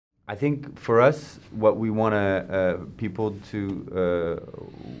I think for us, what we want people to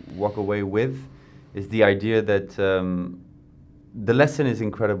walk away with is the idea that the lesson is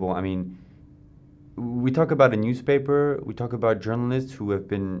incredible. I mean, we talk about a newspaper, we talk about journalists who have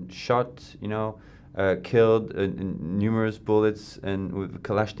been shot, you know, killed in numerous bullets and with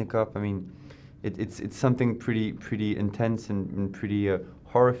Kalashnikov. I mean, it's something pretty intense and pretty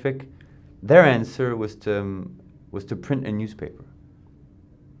horrific. Their answer was to print a newspaper.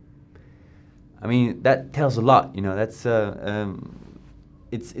 I mean, that tells a lot, you know. That's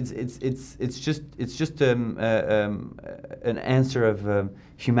it's just an answer of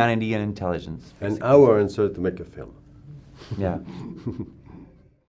humanity and intelligence. And our answer to make a film. Yeah.